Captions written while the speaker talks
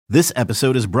This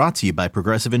episode is brought to you by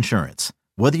Progressive Insurance.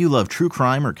 Whether you love true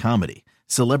crime or comedy,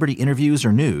 celebrity interviews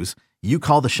or news, you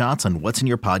call the shots on what's in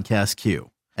your podcast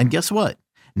queue. And guess what?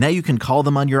 Now you can call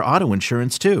them on your auto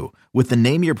insurance too with the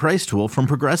Name Your Price tool from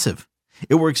Progressive.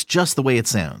 It works just the way it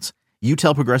sounds. You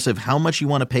tell Progressive how much you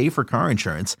want to pay for car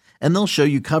insurance, and they'll show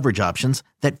you coverage options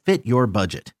that fit your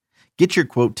budget. Get your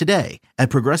quote today at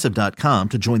Progressive.com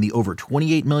to join the over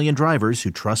 28 million drivers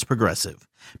who trust Progressive.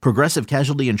 Progressive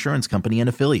Casualty Insurance Company and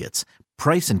Affiliates.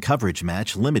 Price and coverage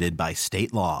match limited by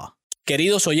state law.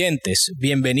 Queridos oyentes,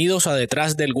 bienvenidos a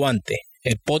Detrás del Guante,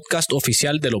 el podcast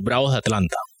oficial de los Bravos de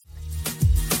Atlanta.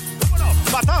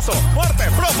 Batazo, fuerte,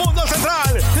 profundo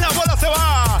central. La bola se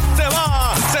va, se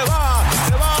va, se va,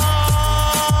 se va.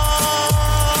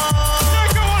 ¡Se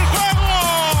acabó el juego!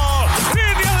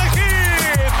 ¡Línea de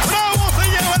hit! ¡Bravo se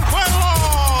lleva el juego!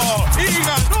 ¡Y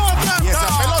ganó Atlanta! Y esa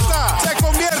pelota se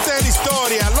convierte en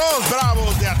historia. Los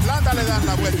Bravos de Atlanta le dan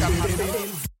la vuelta al partido.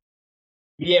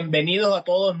 Bienvenidos a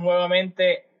todos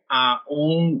nuevamente a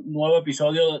un nuevo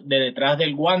episodio de Detrás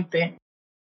del Guante,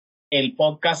 el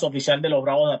podcast oficial de los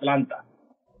Bravos de Atlanta.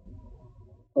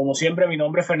 Como siempre, mi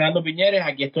nombre es Fernando Piñeres.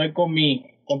 Aquí estoy con mi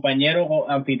compañero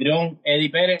anfitrión Eddie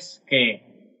Pérez, que,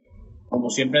 como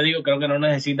siempre digo, creo que no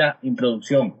necesita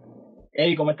introducción.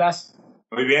 Eddie, ¿cómo estás?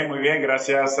 Muy bien, muy bien.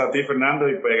 Gracias a ti, Fernando,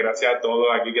 y pues gracias a todos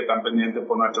aquí que están pendientes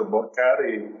por nuestro podcast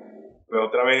y pues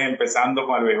otra vez empezando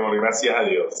con el béisbol, gracias a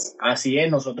Dios. Así es,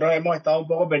 nosotros hemos estado un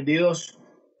poco perdidos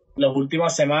las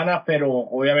últimas semanas, pero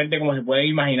obviamente, como se pueden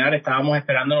imaginar, estábamos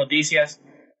esperando noticias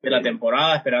de la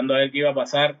temporada, esperando a ver qué iba a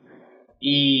pasar.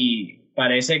 Y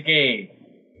parece que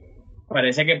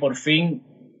por fin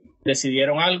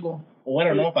decidieron algo. O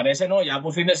bueno, no, parece no, ya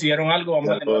por fin decidieron algo, vamos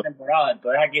a tener la temporada.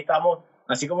 Entonces aquí estamos,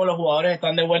 así como los jugadores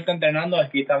están de vuelta entrenando,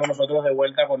 aquí estamos nosotros de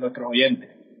vuelta con nuestros oyentes.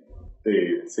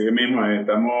 Sí mismo, yo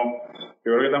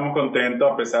creo que estamos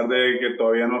contentos a pesar de que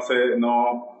todavía no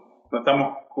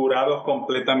estamos curados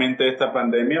completamente de esta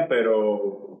pandemia,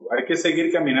 pero hay que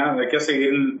seguir caminando, hay que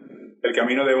seguir el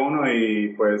camino de uno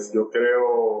y pues yo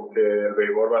creo que el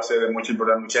béisbol va a ser de mucha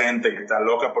importancia. Mucha gente que está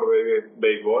loca por ver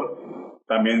béisbol.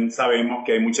 También sabemos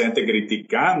que hay mucha gente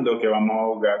criticando que vamos a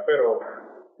jugar, pero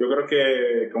yo creo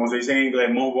que, como se dice en inglés,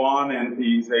 move on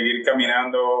y seguir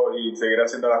caminando y seguir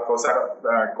haciendo las cosas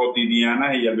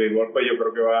cotidianas, y el béisbol pues yo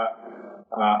creo que va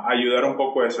a ayudar un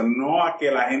poco a eso. No a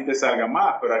que la gente salga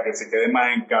más, pero a que se quede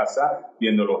más en casa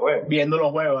viendo los juegos. Viendo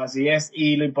los juegos, así es.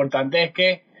 Y lo importante es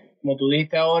que, como tú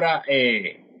dijiste ahora,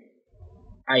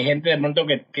 hay gente de pronto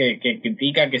que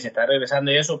critica que se está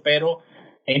regresando y eso, pero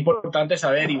es importante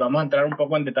saber, y vamos a entrar un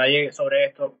poco en detalle sobre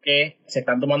esto, que se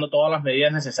están tomando todas las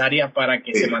medidas necesarias para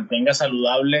que se mantenga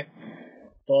saludable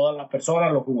todas las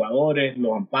personas, los jugadores,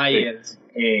 los umpires,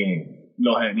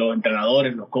 los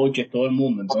entrenadores, los coaches, todo el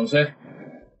mundo. Entonces,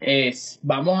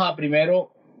 vamos a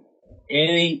primero,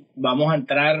 Eddie, vamos a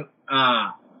entrar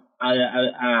a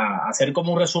hacer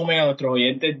como un resumen a nuestros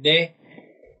oyentes de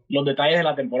los detalles de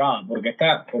la temporada, porque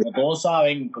esta, como todos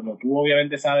saben, como tú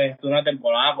obviamente sabes, esta es una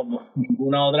temporada como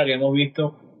ninguna otra que hemos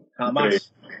visto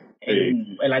jamás.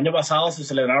 El año pasado se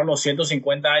celebraron los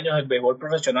 150 años del béisbol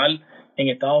profesional en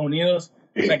Estados Unidos,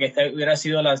 o sea que esta hubiera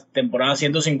sido la temporada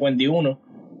 151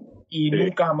 y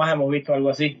nunca jamás hemos visto algo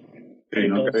así.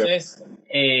 Entonces,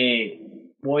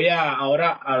 voy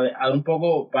ahora a un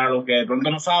poco, para los que de pronto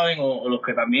no saben o los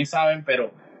que también saben,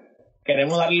 pero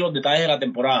queremos darle los detalles de la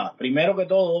temporada. Primero que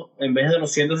todo, en vez de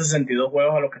los 162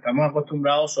 juegos a los que estamos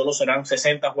acostumbrados, solo serán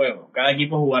 60 juegos. Cada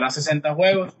equipo jugará 60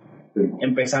 juegos,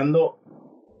 empezando,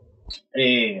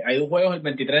 hay 2 juegos el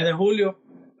 23 de julio,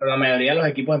 pero la mayoría de los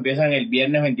equipos empiezan el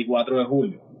viernes 24 de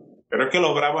julio. Pero es que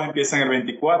los Bravos empiezan el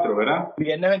 24, ¿verdad?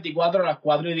 Viernes 24 a las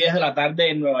 4:10 de la tarde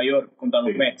en Nueva York contra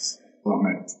los Mets.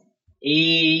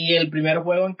 Y el primer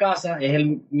juego en casa es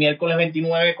el miércoles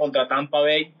 29 contra Tampa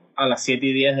Bay a las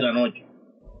 7:10 de la noche.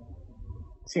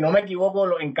 Si no me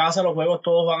equivoco, en casa los juegos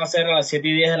todos van a ser a las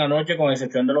 7:10 de la noche, con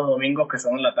excepción de los domingos que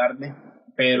son en la tarde,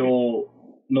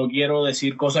 pero no quiero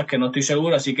decir cosas que no estoy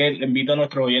seguro, así que invito a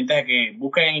nuestros oyentes a que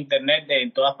busquen en internet,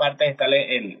 en todas partes está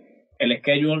el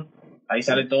schedule, ahí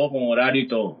sale todo con horario y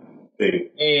todo.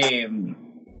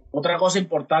 Otra cosa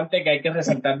importante que hay que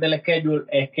resaltar del schedule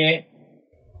es que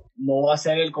no va a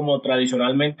ser como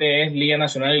tradicionalmente es Liga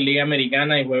Nacional y Liga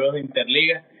Americana y juegos de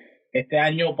Interliga. Este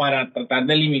año, para tratar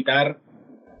de limitar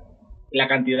la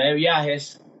cantidad de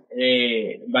viajes,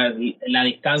 la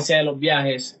distancia de los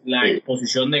viajes, la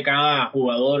exposición de cada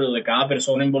jugador o de cada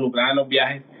persona involucrada en los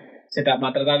viajes, se va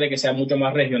a tratar de que sea mucho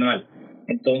más regional.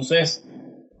 Entonces,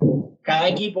 cada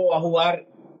equipo va a jugar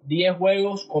 10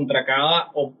 juegos contra cada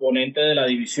oponente de la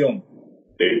división.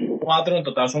 4, en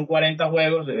total son 40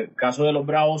 juegos. En el caso de los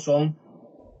Bravos son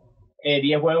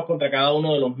 10 juegos contra cada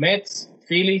uno de los Mets,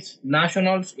 Phillies,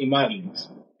 Nationals y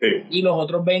Marlins. Sí. Y los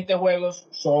otros 20 juegos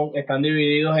están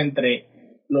divididos entre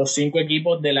los 5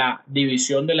 equipos de la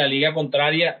división de la liga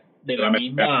contraria de la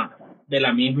liga americana de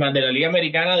la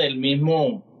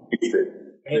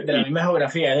misma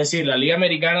geografía, es decir, la liga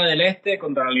americana del este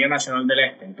contra la liga nacional del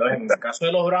este. Entonces, en el caso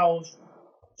de los Bravos,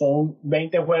 son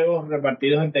 20 juegos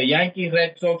repartidos entre Yankees,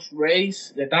 Red Sox,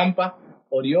 Rays de Tampa,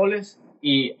 Orioles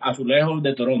y Azulejos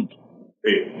de Toronto.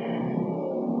 Sí.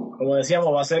 Como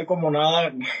decíamos, va a ser como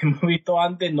nada que hemos visto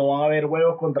antes. No van a haber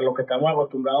juegos contra los que estamos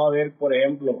acostumbrados a ver, por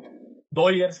ejemplo,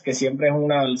 Dodgers, que siempre es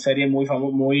una serie muy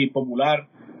famosa, muy popular,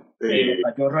 Sí.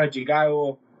 Cachorros de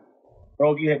Chicago,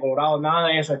 Rockies de Colorado, nada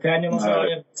de eso. Este año no se va a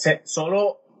ver.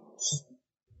 Solo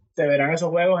se verán esos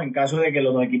juegos en caso de que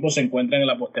los dos equipos se encuentren en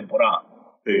la postemporada.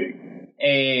 Sí.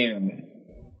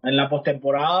 En la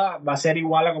postemporada va a ser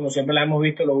igual a como siempre la hemos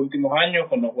visto en los últimos años,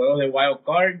 con los juegos de Wild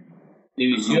Card,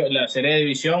 división, la serie de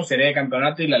división, serie de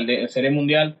campeonato y la serie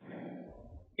mundial.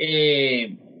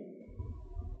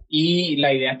 Y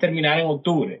la idea es terminar en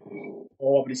octubre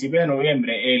o a principios de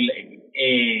noviembre.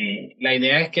 La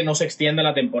idea es que no se extienda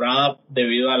la temporada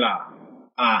debido a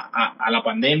la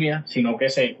pandemia, sino que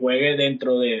se juegue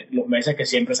dentro de los meses que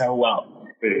siempre se ha jugado.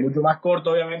 Sí. Mucho más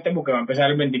corto, obviamente, porque va a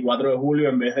empezar el 24 de julio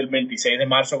en vez del 26 de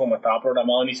marzo como estaba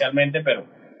programado inicialmente, pero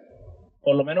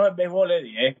por lo menos el béisbol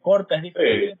es corta, es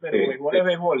diferente, pero el béisbol es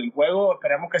béisbol. El juego,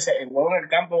 esperamos que el juego en el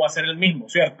campo va a ser el mismo,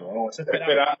 ¿cierto?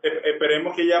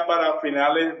 Esperemos que ya para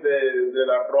finales de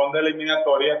la ronda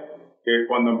eliminatoria, que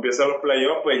cuando empiezan los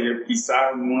playoffs, pues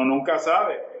quizás uno nunca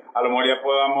sabe. A lo mejor ya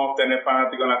podamos tener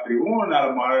fanáticos en la tribuna, a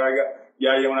lo mejor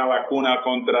ya haya una vacuna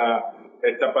contra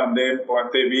esta pandemia o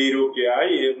este virus que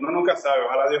hay. Uno nunca sabe,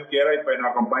 ojalá Dios quiera y pues nos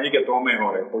acompañe y que todo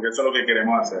mejore, porque eso es lo que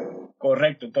queremos hacer.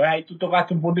 Correcto, entonces ahí tú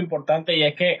tocaste un punto importante y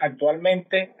es que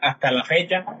actualmente, hasta la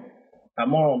fecha,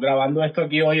 estamos grabando esto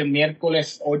aquí hoy el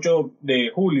miércoles 8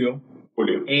 de julio.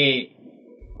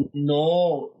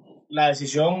 La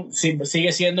decisión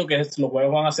sigue siendo que los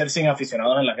juegos van a ser sin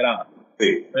aficionados en las gradas.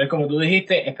 Sí. Entonces, como tú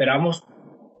dijiste, esperamos,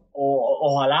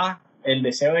 ojalá, el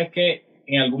deseo es que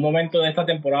en algún momento de esta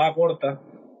temporada corta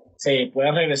se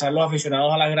puedan regresar los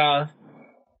aficionados a las gradas,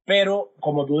 pero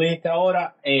como tú dijiste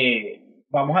ahora,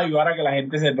 vamos a ayudar a que la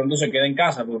gente de pronto se quede en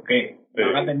casa porque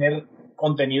van a tener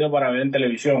contenido para ver en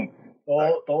televisión.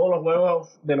 Todos los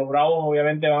juegos de los Bravos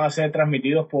obviamente van a ser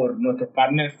transmitidos por nuestros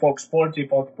partners Fox Sports y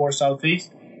Fox Sports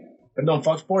Southeast,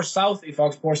 Fox Sports South y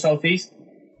Fox Sports Southeast,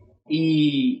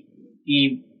 y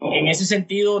en ese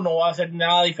sentido no va a ser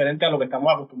nada diferente a lo que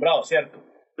estamos acostumbrados, ¿cierto?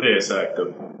 Sí,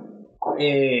 exacto.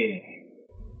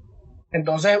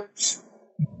 Entonces,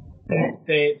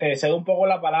 te cedo un poco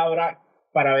la palabra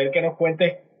para ver que nos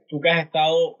cuentes, tú que has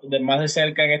estado más de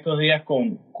cerca en estos días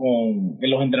con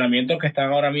los entrenamientos que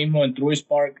están ahora mismo en Truist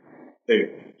Park. Sí.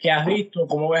 ¿Qué has visto?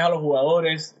 ¿Cómo ves a los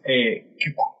jugadores?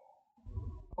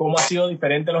 ¿Cómo ha sido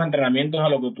diferente los entrenamientos a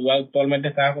lo que tú actualmente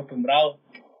estás acostumbrado?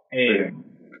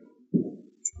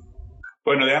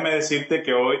 Bueno, déjame decirte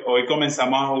que hoy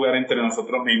comenzamos a jugar entre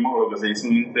nosotros mismos, lo que se dice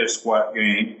un inter-squad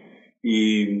game,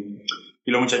 y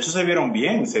los muchachos se vieron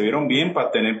bien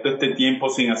para tener todo este tiempo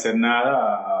sin hacer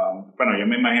nada. Bueno, yo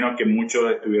me imagino que muchos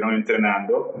estuvieron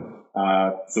entrenando.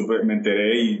 Me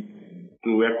enteré y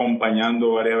estuve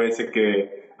acompañando varias veces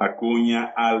que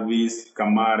Acuña, Alvis,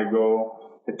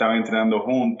 Camargo estaban entrenando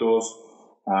juntos.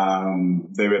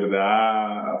 De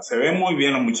verdad, se ven muy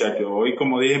bien los muchachos. Hoy,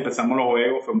 como dije, empezamos los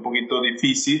juegos, fue un poquito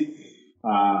difícil,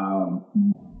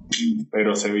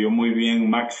 pero se vio muy bien.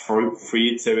 Max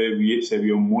Fried se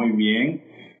vio muy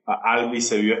bien. Alvis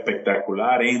se vio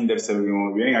espectacular. Ender se vio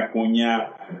muy bien.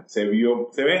 Acuña se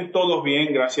ven todos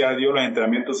bien, gracias a Dios. Los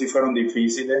entrenamientos sí fueron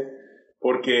difíciles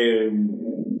porque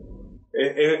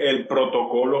el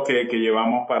protocolo que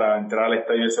llevamos para entrar al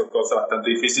estadio es cosa bastante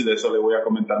difícil, de eso le voy a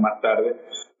comentar más tarde,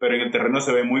 pero en el terreno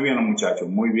se ven muy bien los muchachos,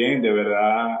 muy bien, de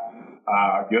verdad.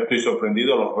 Yo estoy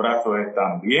sorprendido, los brazos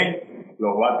están bien,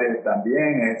 los bates están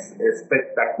bien, es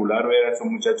espectacular ver a esos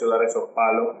muchachos dar esos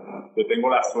palos. Yo tengo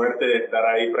la suerte de estar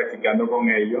ahí practicando con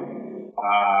ellos,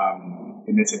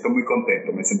 y me siento muy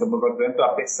contento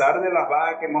a pesar de las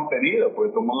bajas que hemos tenido,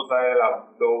 porque todo el mundo sabe de las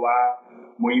dos bajas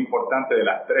muy importantes, de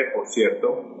las tres, por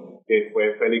cierto, que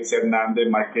fue Félix Hernández,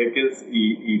 Marquez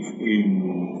y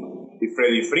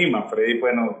Freddie Freeman. Freddie,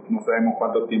 pues no sabemos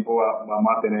cuánto tiempo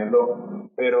vamos a tenerlo,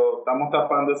 pero estamos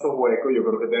tapando esos huecos. Yo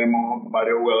creo que tenemos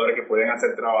varios jugadores que pueden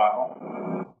hacer trabajo,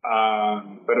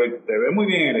 pero se ve muy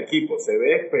bien el equipo, se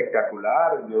ve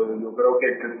espectacular. Yo creo que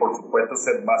por supuesto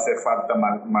va a hacer falta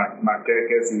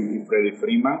Marquez y Freddie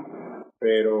Freeman,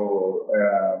 pero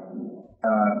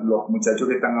los muchachos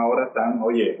que están ahora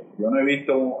oye, yo no he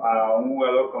visto a un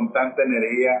jugador con tanta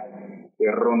energía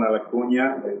que Ronald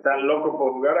Acuña. Están locos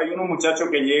por jugar. Hay unos muchachos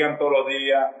que llegan todos los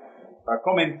días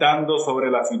comentando sobre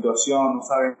la situación, no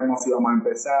sabemos si vamos a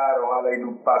empezar, ojalá y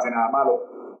no pase nada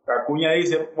malo. Acuña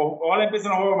dice, ojalá empiece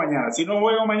un juego mañana, si no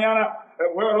juego mañana,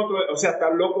 juego el otro. O sea, está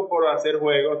loco por hacer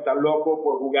juegos, está loco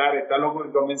por jugar, está loco que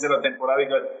comience la temporada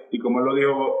y como él lo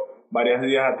dijo varios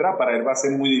días atrás, para él va a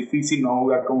ser muy difícil no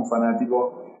jugar como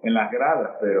fanático en las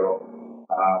gradas, pero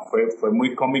fue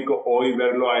muy cómico hoy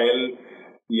verlo a él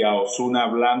y a Ozuna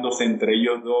hablándose entre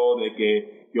ellos dos de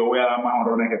que yo voy a dar más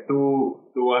honrones que tú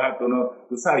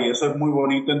sabes, y eso es muy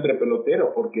bonito entre peloteros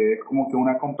porque es como que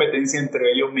una competencia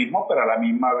entre ellos mismos, pero a la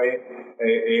misma vez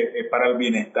para el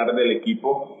bienestar del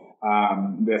equipo,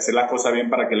 de hacer las cosas bien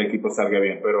para que el equipo salga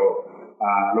bien. Pero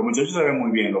los muchachos se ven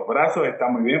muy bien, los brazos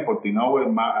están muy bien, Fortinover,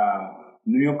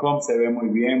 Newcomb se ve muy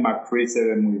bien, McCree se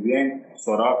ve muy bien,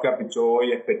 Soroka pichó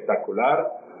hoy espectacular,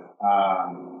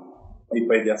 y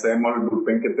pues ya sabemos el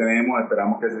bullpen que tenemos,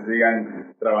 esperamos que se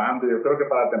sigan trabajando. Yo creo que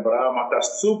para la temporada vamos a estar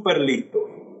súper listos.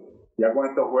 Ya con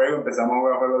estos juegos, empezamos a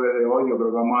jugar juegos desde hoy, yo creo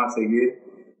que vamos a seguir.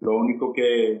 Lo único lo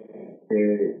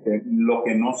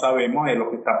que no sabemos es lo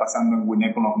que está pasando en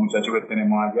Gwinnett con los muchachos que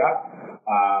tenemos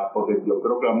allá, porque yo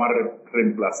creo que vamos a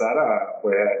reemplazar a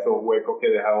esos huecos que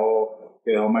dejó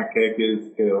McKay,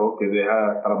 que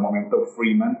deja hasta el momento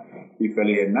Freeman y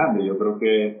Félix Hernández. Yo creo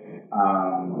que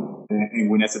en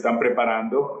Gwinnett se están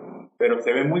preparando, pero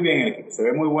se ve muy bien el equipo, se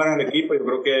ve muy bueno el equipo. Yo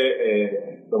creo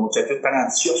que los muchachos están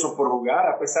ansiosos por jugar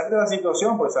a pesar de la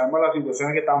situación, pues sabemos las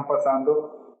situaciones que están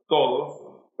pasando todos,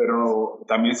 pero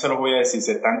también se los voy a decir,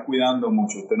 se están cuidando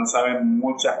mucho. Ustedes no saben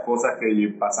muchas cosas que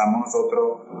pasamos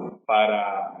nosotros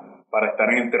para estar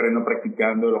en el terreno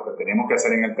practicando, lo que tenemos que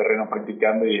hacer en el terreno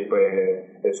practicando, y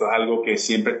pues eso es algo que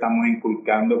siempre estamos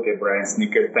inculcando, que Brian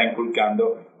Snitker está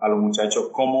inculcando a los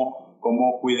muchachos, cómo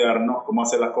cuidarnos, cómo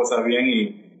hacer las cosas bien,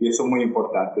 y eso es muy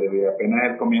importante. Apenas es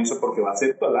el comienzo porque va a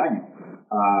ser todo el año.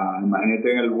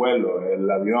 Imagínate en el vuelo, el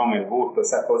avión, el bus,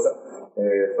 todas esas cosas.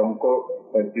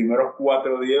 Los primeros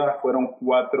 4 días fueron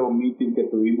 4 meetings que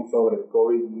tuvimos sobre el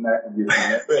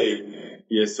COVID-19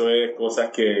 y eso es cosas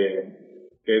que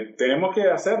tenemos que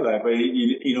hacerla,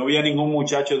 y no había ningún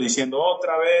muchacho diciendo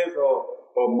otra vez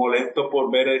o molesto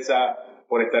por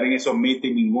estar en esos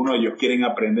meetings. Ninguno de ellos quieren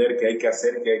aprender que hay que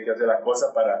hacer las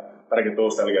cosas para que todo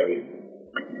salga bien.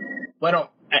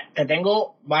 Bueno, te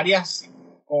tengo varias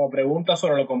como preguntas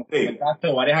sobre lo que comentaste,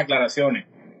 o varias aclaraciones.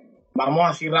 Vamos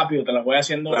así rápido, te las voy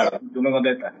haciendo, claro. Tú me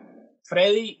contestas.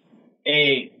 Freddy,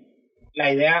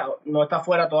 la idea no está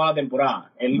fuera toda la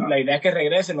temporada. No. La idea es que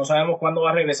regrese, no sabemos cuándo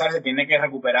va a regresar, se tiene que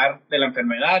recuperar de la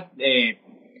enfermedad. Le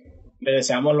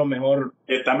deseamos lo mejor.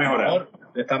 Está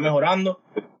mejorando.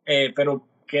 Pero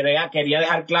quería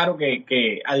dejar claro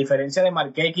que a diferencia de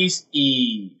Markakis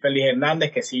y Félix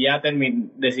Hernández, que sí ya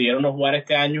decidieron no jugar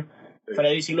este año, sí.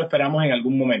 Freddy sí lo esperamos en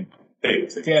algún momento. Sí.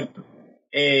 ¿Cierto?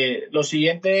 Lo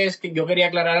siguiente es que yo quería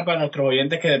aclarar para nuestros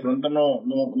oyentes que de pronto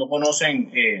no conocen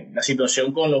la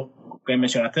situación con los que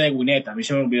mencionaste de Gwinnett. A mí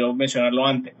se me olvidó mencionarlo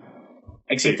antes.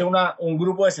 Existe un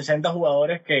grupo de 60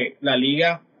 jugadores que la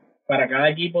liga, para cada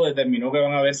equipo, determinó que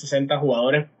van a haber 60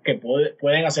 jugadores que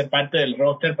pueden hacer parte del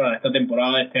roster para esta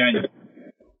temporada de este año.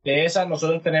 De esas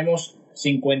nosotros tenemos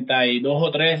 52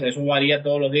 o 3, eso varía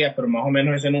todos los días, pero más o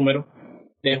menos ese número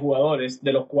de jugadores,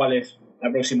 de los cuales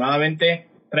aproximadamente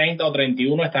 30 o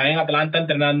 31 están en Atlanta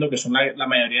entrenando, que son la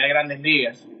mayoría de grandes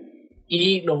ligas,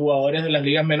 y los jugadores de las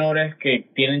ligas menores que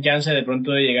tienen chance de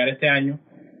pronto de llegar este año,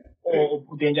 o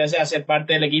tienen chance de hacer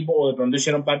parte del equipo, o de pronto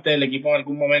hicieron parte del equipo en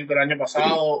algún momento el año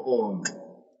pasado, o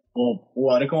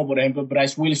jugadores como por ejemplo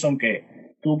Bryce Wilson,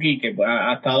 Tuki, que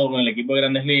ha estado con el equipo de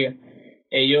grandes ligas.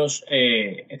 Ellos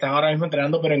están ahora mismo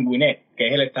entrenando, pero en Gwinnett, que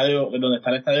es el estadio donde está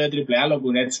el estadio de AAA, los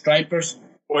Gwinnett Stripers.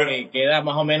 Que queda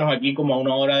más o menos aquí como a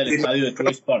 1 hora del estadio de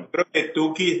Truist Park. Creo que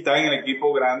Tuki está en el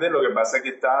equipo grande, lo que pasa es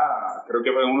que creo que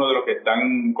es uno de los que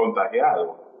están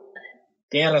contagiados.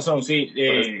 Tienes razón, sí.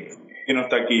 Que no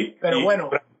está aquí. Pero bueno,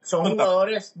 son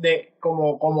jugadores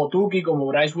como Tuki, como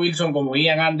Bryce Wilson, como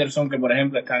Ian Anderson, que por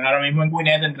ejemplo están ahora mismo en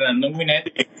Gwinnett, entrenando en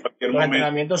Gwinnett. Los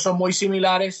entrenamientos son muy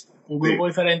similares, un grupo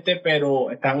diferente,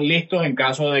 pero están listos en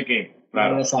caso de que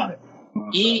no lo saben.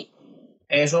 Y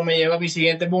eso me lleva a mi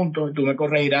siguiente punto, y tú me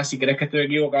corregirás si crees que estoy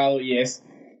equivocado, y es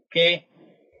que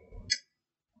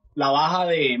la baja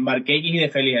de Markakis y de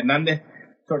Félix Hernández,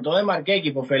 sobre todo de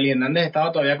Markakis, porque Félix Hernández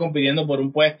estaba todavía compitiendo por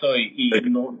un puesto y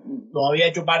no había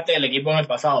hecho parte del equipo en el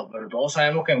pasado, pero todos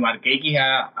sabemos que Markakis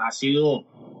ha sido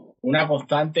una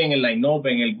constante en el line-up,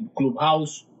 en el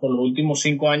clubhouse, por los últimos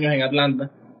 5 años en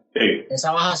Atlanta, Sí.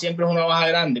 Esa baja siempre es una baja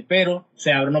grande, pero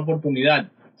se abre una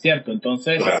oportunidad, ¿cierto?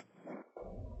 Entonces, Claro.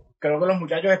 creo que los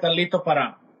muchachos están listos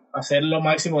para hacer lo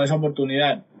máximo de esa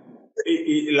oportunidad.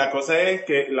 Y la cosa es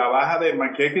que la baja de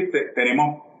McKechnie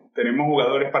tenemos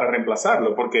jugadores para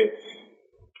reemplazarlo, porque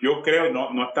yo creo,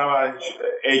 no estaba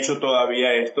hecho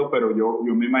todavía esto, pero yo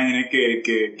me imaginé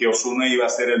que Ozuna iba a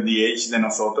ser el DH de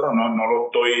nosotros, no lo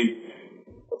estoy,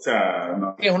 o sea,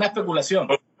 no. Es una especulación.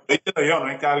 No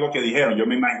es que algo que dijeron, yo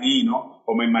me imagino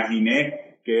o me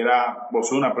imaginé que era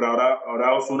Ozuna, pero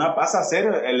ahora Ozuna pasa a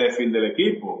ser el left field del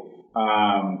equipo.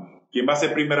 ¿Quién va a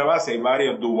ser primera base? Hay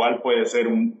varios. Duval puede ser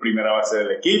un primera base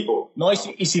del equipo. No, y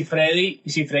si Freddy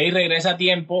regresa a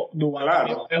tiempo, Duval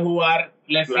Claro. puede jugar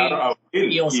left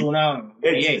field y Ozuna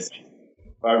DH.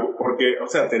 Porque, o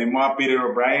sea, tenemos a Peter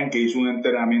O'Brien que hizo un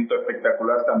entrenamiento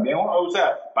espectacular también. O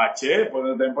sea, Pache,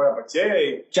 puede tener a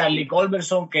Pache. Charlie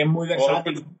Culberson, que es muy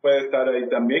versátil. Puede estar ahí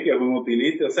también, que es un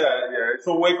utilista. O sea,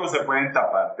 esos huecos se pueden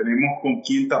tapar. Tenemos con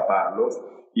quién taparlos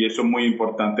y eso es muy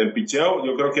importante. El picheo,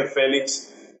 yo creo que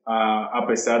Félix, a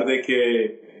pesar de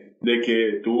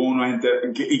que tuvo unos...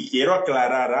 Y quiero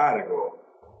aclarar algo.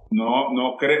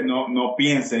 No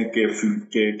piensen que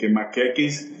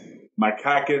McCackers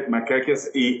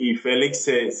y Félix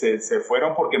se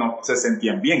fueron porque no se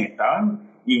sentían bien.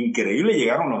 Estaban increíbles,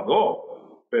 llegaron los dos.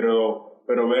 Pero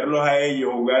verlos a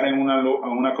ellos jugar en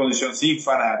una condición sin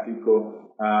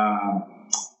fanático,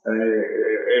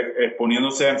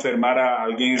 exponiéndose a enfermar a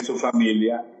alguien en su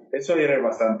familia, eso era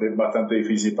bastante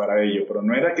difícil para ellos. Pero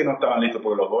no era que no estaban listos,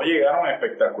 porque los dos llegaron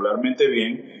espectacularmente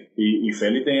bien y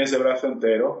Félix tenía ese brazo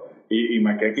entero. Y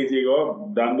McKechnie llegó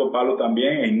dando palo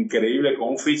también, es increíble, con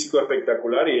un físico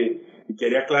espectacular y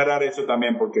quería aclarar eso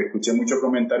también porque escuché muchos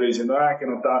comentarios diciendo que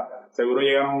no está, seguro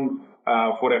llegaron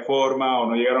fuera de forma o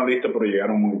no llegaron listos, pero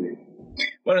llegaron muy bien.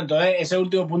 Bueno, entonces ese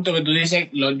último punto que tú dices,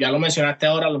 ya lo mencionaste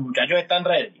ahora, los muchachos están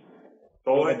ready.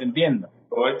 Todo que te entiendo.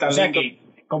 Todo está o sea listo. que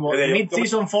como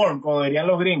mid-season form, como dirían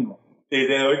los gringos.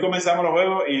 Desde hoy comenzamos los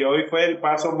juegos y hoy fue el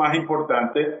paso más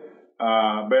importante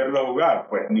a verlo jugar,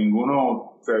 pues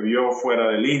ninguno se vio fuera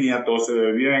de línea, todo se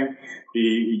ve bien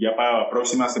y ya para la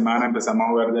próxima semana empezamos a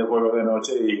jugar de juegos de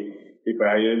noche y pues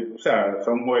ahí, o sea,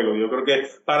 son juegos. Yo creo que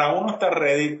para uno estar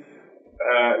ready,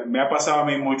 me ha pasado a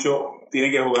mí mucho, tiene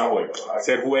que jugar juegos,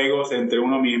 hacer juegos entre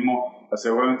uno mismo,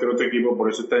 hacer juegos entre otro equipo, por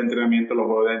eso está el entrenamiento, los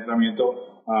juegos de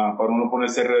entrenamiento, para uno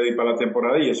ponerse ready para la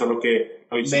temporada y eso es lo que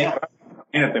hoy hicimos.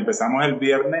 Imagínate, empezamos el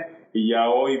viernes y ya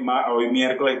hoy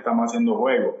miércoles estamos haciendo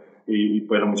juegos. Y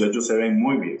pues los muchachos se ven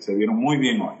muy bien, se vieron muy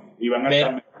bien hoy. Y van a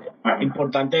estar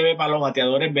importante ver para los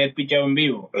bateadores ver picheo en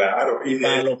vivo. Claro,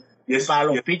 para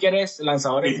los pitchers,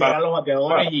 lanzadores, para los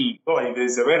bateadores y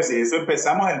viceversa. Y eso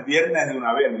empezamos el viernes de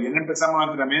una vez. El viernes empezamos el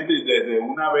entrenamiento y desde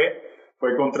una vez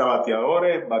fue contra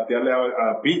bateadores, batearle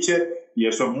a pitcher, y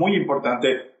eso es muy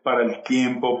importante para el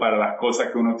tiempo, para las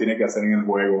cosas que uno tiene que hacer en el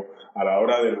juego, a la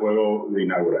hora del juego de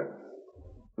inaugural.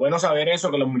 Bueno saber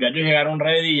eso, que los muchachos llegaron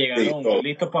ready, llegaron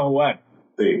listos para jugar.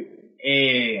 Sí.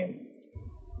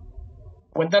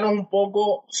 Cuéntanos un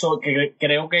poco, que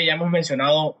creo que ya hemos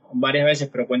mencionado varias veces,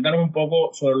 pero cuéntanos un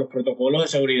poco sobre los protocolos de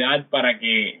seguridad para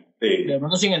que, de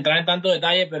pronto sin entrar en tanto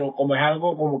detalle, pero como es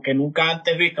algo como que nunca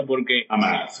antes visto, porque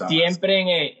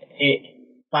siempre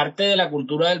parte de la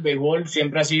cultura del béisbol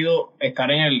siempre ha sido estar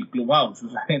en el clubhouse, o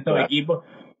sea, en los equipos,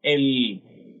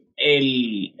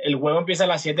 el juego empieza a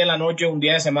las 7 de la noche, un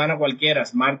día de semana cualquiera,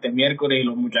 martes, miércoles, y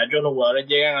los jugadores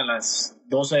llegan a las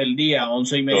 12 del día,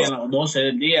 11 y media, a las 12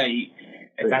 del día, y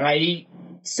están ahí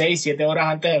 6, 7 horas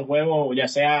antes del juego, ya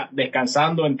sea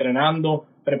descansando, entrenando,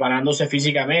 preparándose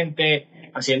físicamente,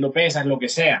 haciendo pesas, lo que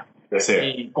sea.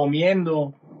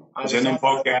 Comiendo, haciendo un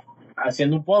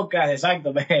podcast,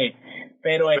 exacto.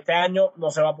 Pero este año no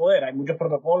se va a poder, hay muchos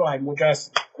protocolos,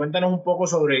 cuéntanos un poco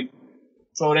sobre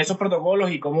esos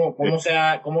protocolos y cómo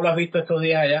lo has visto estos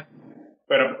días allá.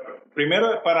 Pero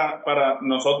primero, para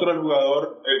nosotros el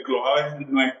jugador, el clubhouse es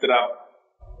nuestra...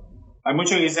 Hay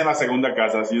muchos que dicen la segunda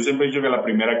casa, yo siempre he dicho que la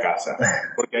primera casa,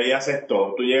 porque ahí haces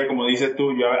todo. Tú llegas, como dices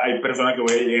tú, hay personas que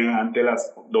llegan antes de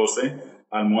las 12,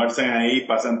 almuerzan ahí,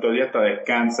 pasan todo el día, hasta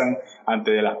descansan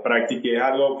antes de las prácticas. Es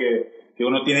algo que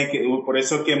uno tiene que... Por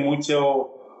eso es que muy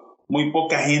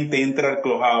poca gente entra al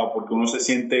clubhouse, porque uno se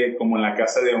siente como en la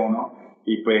casa de uno.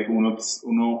 Y pues uno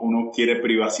quiere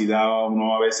privacidad,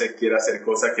 uno a veces quiere hacer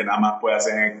cosas que nada más puede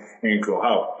hacer en el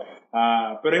clubhouse.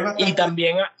 Pero es bastante... Y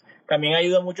también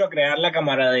ayuda mucho a crear la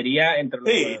camaradería entre los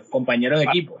compañeros de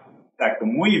equipo. Exacto,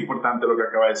 muy importante lo que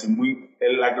acaba de decir.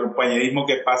 El compañerismo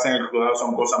que pasa en el clubhouse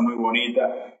son cosas muy bonitas.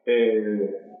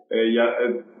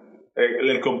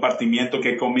 el compartimiento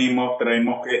que comimos,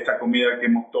 traemos esta comida que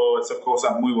hemos todo, esas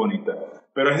cosas muy bonitas.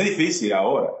 Pero es difícil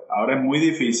ahora es muy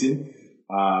difícil.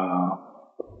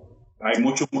 Hay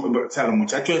muchos, o sea, los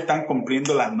muchachos están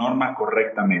cumpliendo las normas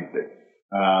correctamente.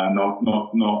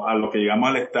 No, a lo que llegamos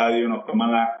al estadio nos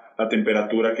toman la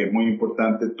temperatura, que es muy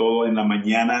importante, todo en la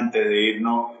mañana antes de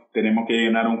irnos. Tenemos que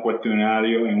llenar un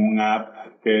cuestionario en un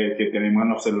app que tenemos en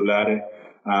los celulares.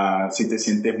 Si te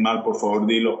sientes mal, por favor,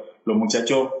 dilo. Los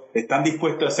muchachos están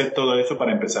dispuestos a hacer todo eso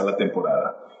para empezar la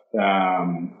temporada.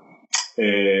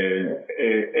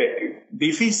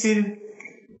 Difícil.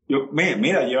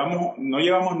 Mira, no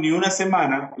llevamos ni una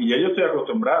semana y ya yo estoy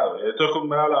acostumbrado. Yo estoy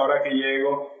acostumbrado a la hora que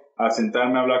llego a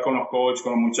sentarme a hablar con los coaches,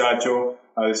 con los muchachos,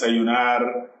 a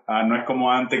desayunar. No es como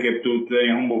antes que tú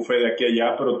tenías un buffet de aquí a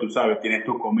allá, pero tú sabes, tienes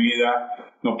tu comida,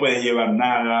 no puedes llevar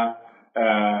nada.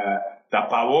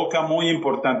 Tapaboca muy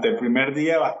importante. El primer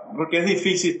día, porque es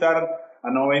difícil estar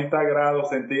a 90 grados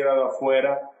centígrados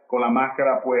afuera con la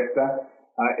máscara puesta.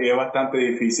 Es bastante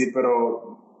difícil,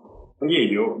 pero oye,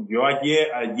 yo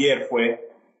ayer fue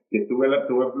que tuve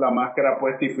la máscara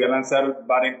puesta y fui a lanzar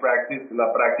batting practice,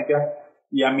 la práctica,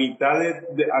 y a mitad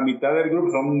del grupo,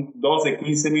 son 12,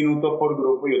 15 minutos por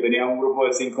grupo, yo tenía un grupo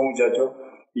de 5 muchachos,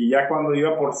 y ya cuando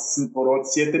iba por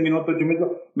 7 minutos, 8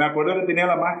 minutos, me acuerdo que tenía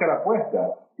la máscara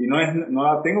puesta, y no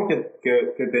la tengo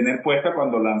que tener puesta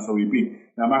cuando lanzo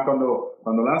VP. Nada más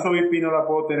cuando lanzo VP no la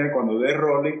puedo tener, cuando dé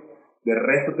rolling, de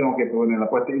resto tengo que ponerla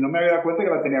puesta. Y no me había dado cuenta que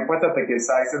la tenía puesta hasta que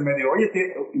Sizer me dijo, oye,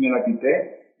 y me la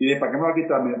quité. Y dije, ¿para qué me la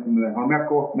quitar? Mejor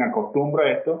me acostumbro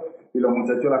a esto. Y los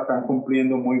muchachos la están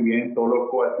cumpliendo muy bien. Todos los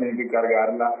coaches tienen que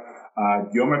cargarla.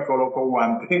 Yo me coloco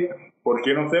guantes. ¿Por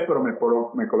qué? No sé, pero me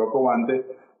coloco guantes.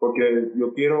 Porque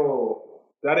yo quiero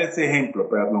dar ese ejemplo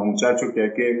para los muchachos que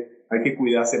hay que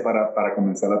cuidarse para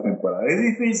comenzar la temporada. Es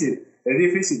difícil.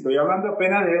 Estoy hablando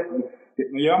apenas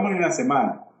no llevamos ni una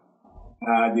semana.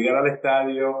 Llegar al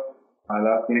estadio,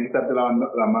 tienes que estarte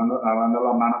lavando las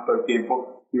manos todo el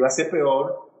tiempo, y va a ser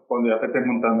peor cuando ya te estés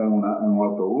montando en un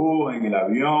autobús, en el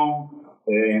avión,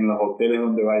 en los hoteles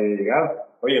donde vaya a llegar.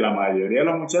 Oye, la mayoría de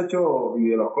los muchachos y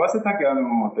de los coaches están quedando en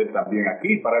un hotel también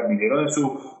aquí, vinieron de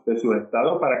su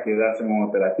estado para quedarse en un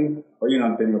hotel aquí. Oye, no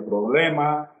han tenido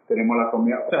problemas, tenemos la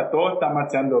comida, o sea, todo está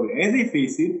marchando bien. Es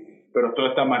difícil, pero todo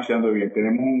está marchando bien.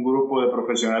 Tenemos un grupo de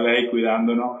profesionales ahí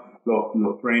cuidándonos.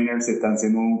 Los trainers están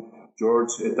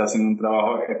George está haciendo un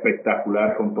trabajo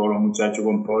espectacular con todos los muchachos,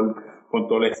 con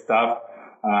todo el staff.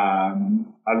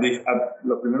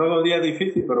 Los primeros 2 días es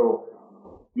difícil, pero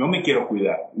yo me quiero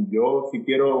cuidar. Yo, si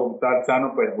quiero estar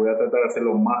sano, pues voy a tratar de hacer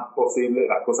lo más posible,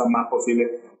 las cosas más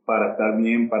posibles para estar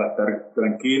bien, para estar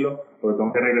tranquilo, porque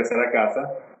tengo que regresar a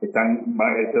casa.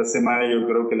 Esta semana yo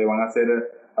creo que le van a hacer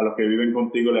a los que viven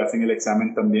contigo, le hacen el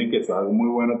examen también, que eso es algo muy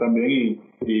bueno también,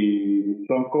 y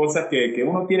son cosas que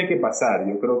uno tiene que pasar.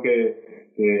 Yo creo que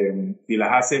si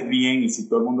las haces bien y si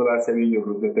todo el mundo las hace bien, yo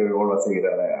creo que este béisbol va a seguir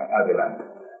adelante.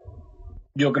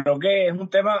 Yo creo que es un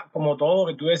tema, como todo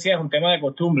lo que tú decías, es un tema de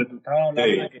costumbre. Tú estabas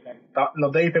hablando de que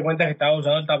no te diste cuenta que estabas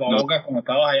usando el tapabocas cuando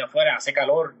estabas allá afuera, hace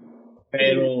calor,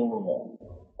 pero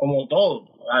como todo,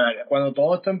 cuando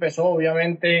todo esto empezó,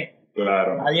 obviamente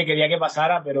claro, nadie quería que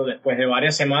pasara, pero después de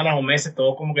varias semanas o meses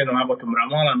todos como que nos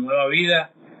acostumbramos a la nueva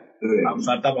vida, a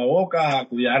usar tapabocas, a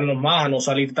cuidarnos más, a no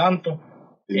salir tanto,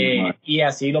 y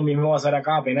así lo mismo va a ser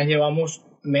acá. Apenas llevamos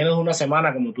menos de una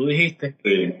semana, como tú dijiste,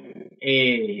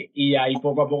 y ahí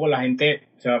poco a poco la gente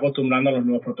se va acostumbrando a los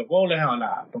nuevos protocolos,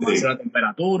 a tomarse la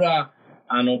temperatura,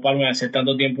 a no permanecer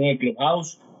tanto tiempo en el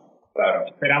clubhouse. Claro.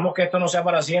 Esperamos que esto no sea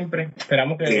para siempre,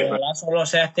 esperamos que solo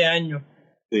sea este año.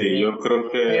 Sí, yo creo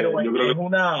que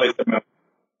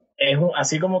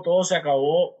así como todo se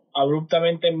acabó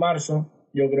abruptamente en marzo,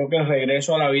 yo creo que el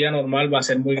regreso a la vida normal va a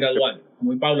ser muy gradual,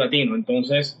 muy paulatino.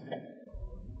 Entonces,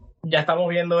 ya estamos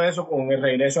viendo eso con el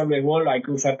regreso al béisbol. Hay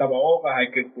que usar tapabocas,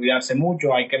 hay que cuidarse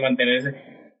mucho, hay que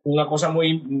mantenerse. Una cosa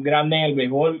muy grande en el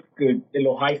béisbol, que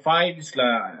los high fives,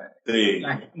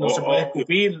 no se puede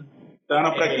escupir.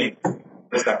 No practican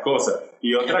estas cosas.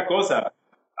 Y otra cosa,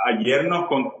 ayer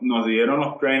nos dieron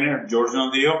los trainers, George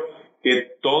nos dijo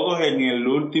que todos en el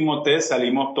último test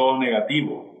salimos todos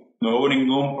negativos. No hubo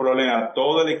ningún problema.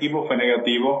 Todo el equipo fue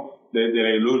negativo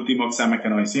desde el último examen que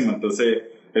nos hicimos. Entonces,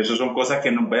 esas son cosas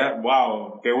que nos vean,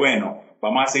 wow, qué bueno.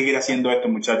 Vamos a seguir haciendo esto,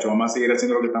 muchachos. Vamos a seguir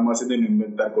haciendo lo que estamos haciendo y no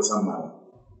inventar cosas malas.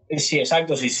 Sí,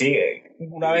 exacto. Sí.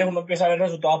 Una vez uno empieza a ver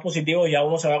resultados positivos, ya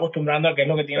uno se va acostumbrando a qué es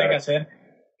lo que tiene que hacer.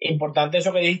 Importante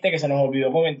eso que dijiste, que se nos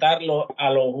olvidó comentar a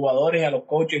los jugadores, a los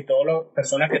coaches y todas las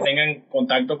personas que tengan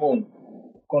contacto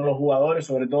con los jugadores.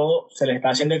 Sobre todo, se les está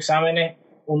haciendo exámenes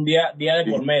un día de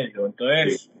por medio.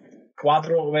 Entonces,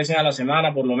 4 veces a la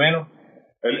semana por lo menos.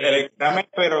 El examen,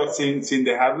 pero sin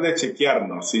dejar de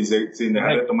chequearnos, sin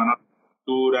dejar de tomar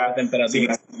una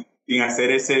temperatura, sin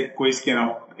hacer ese quiz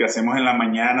que hacemos en la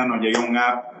mañana, nos llega un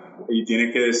app y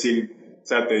tienes que decir, o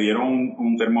sea, te dieron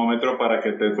un termómetro para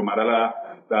que te tomara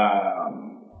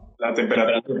la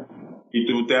temperatura. Y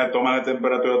tú te tomas la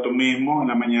temperatura tú mismo, en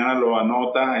la mañana lo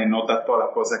anotas todas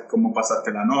las cosas, cómo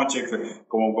pasaste la noche,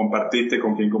 cómo compartiste,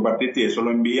 con quién compartiste, y eso lo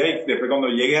envía, y después cuando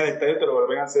llegues al estadio te lo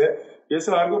vuelven a hacer, y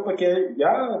eso es algo pues que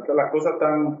ya las cosas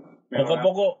están... Poco a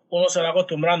poco uno se va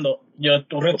acostumbrando.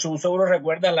 Tú seguro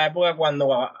recuerdas la época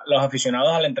cuando los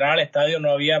aficionados al entrar al estadio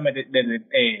no había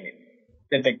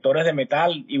detectores de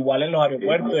metal igual en los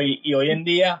aeropuertos, y hoy en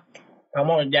día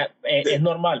es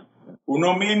normal.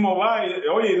 Uno mismo va y,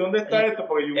 oye, ¿dónde está esto?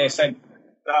 Porque yo está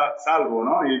salvo,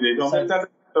 ¿no? Y de dónde está el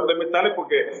detector de metales,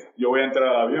 porque yo voy a entrar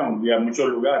al avión y a muchos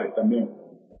lugares también.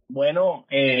 Bueno,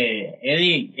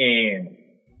 Eddie,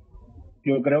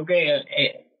 yo creo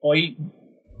que hoy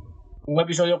un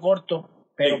episodio corto,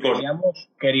 pero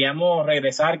queríamos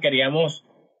regresar, queríamos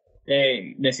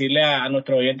decirle a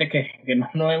nuestros oyentes que no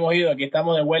nos hemos ido, aquí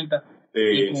estamos de vuelta.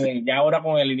 Y que ya ahora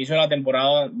con el inicio de la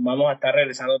temporada vamos a estar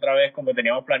regresando otra vez como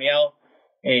teníamos planeado.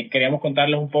 Queríamos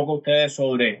contarles un poco a ustedes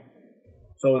sobre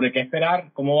qué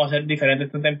esperar, cómo va a ser diferente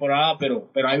esta temporada, pero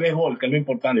hay béisbol, que es lo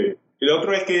importante. Y lo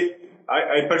otro es que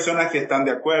hay personas que están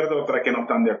de acuerdo, otras que no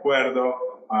están de acuerdo,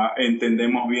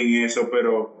 entendemos bien eso,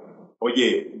 pero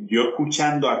oye, yo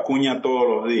escuchando a Acuña todos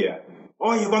los días,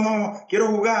 oye, cuando quiero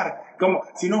jugar, como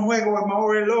si no juego me voy a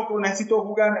volver loco, necesito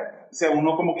jugar. O sea,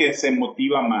 uno como que se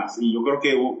motiva más, y yo creo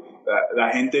que la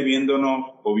gente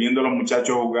viéndonos o viendo a los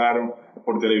muchachos jugar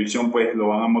por televisión, pues lo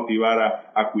van a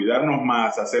motivar a cuidarnos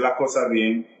más, a hacer las cosas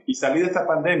bien y salir de esta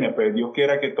pandemia. Pues Dios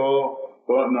quiera que todo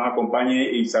nos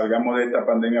acompañe y salgamos de esta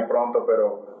pandemia pronto,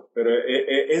 pero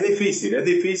es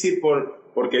difícil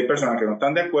porque hay personas que no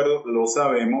están de acuerdo, lo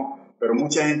sabemos, pero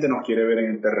mucha gente nos quiere ver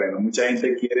en el terreno, mucha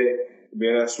gente quiere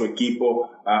ver a su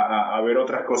equipo, a ver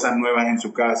otras cosas nuevas en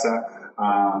su casa,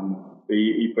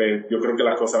 y pues yo creo que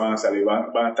las cosas van a salir,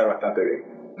 van a estar bastante bien.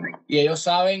 Y ellos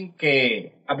saben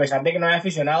que a pesar de que no hay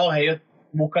aficionados, ellos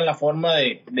buscan la forma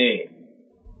de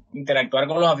interactuar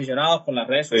con los aficionados, con las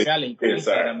redes sociales y con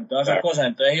Instagram y todas esas cosas.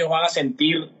 Entonces ellos van a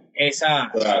sentir ese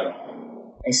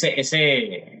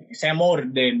amor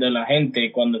de la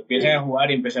gente cuando empiecen a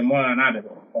jugar y empecemos a ganar.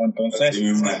 Entonces,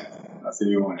 así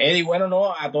mismo. Eddie,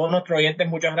 bueno, a todos nuestros oyentes,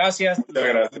 muchas gracias.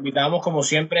 Los invitamos como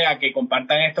siempre a que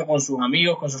compartan esto con sus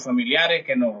amigos, con sus familiares,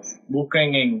 que nos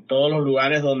busquen en todos los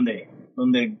lugares donde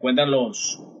encuentran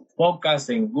los podcasts,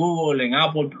 en Google, en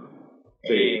Apple,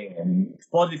 en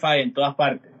Spotify, en todas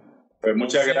partes. Pues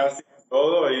muchas gracias a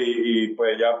todos, y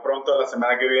pues ya pronto la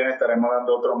semana que viene estaremos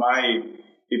dando otro más,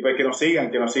 y pues que nos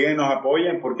sigan y nos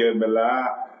apoyen, porque en verdad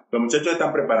los muchachos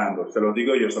están preparando, se los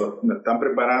digo yo, están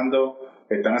preparando,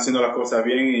 están haciendo las cosas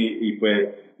bien,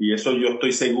 y eso yo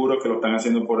estoy seguro que lo están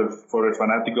haciendo por el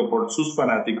fanático, por sus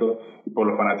fanáticos y por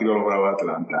los fanáticos de los Bravos de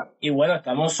Atlanta. Y bueno,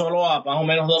 estamos solo a más o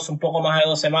menos un poco más de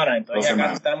 2 semanas, entonces ya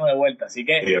casi estamos de vuelta, así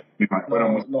que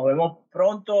nos vemos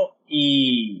pronto,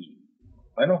 y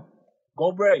bueno,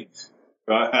 go Braves.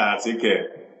 Así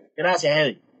que gracias,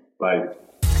 Eddie. Bye.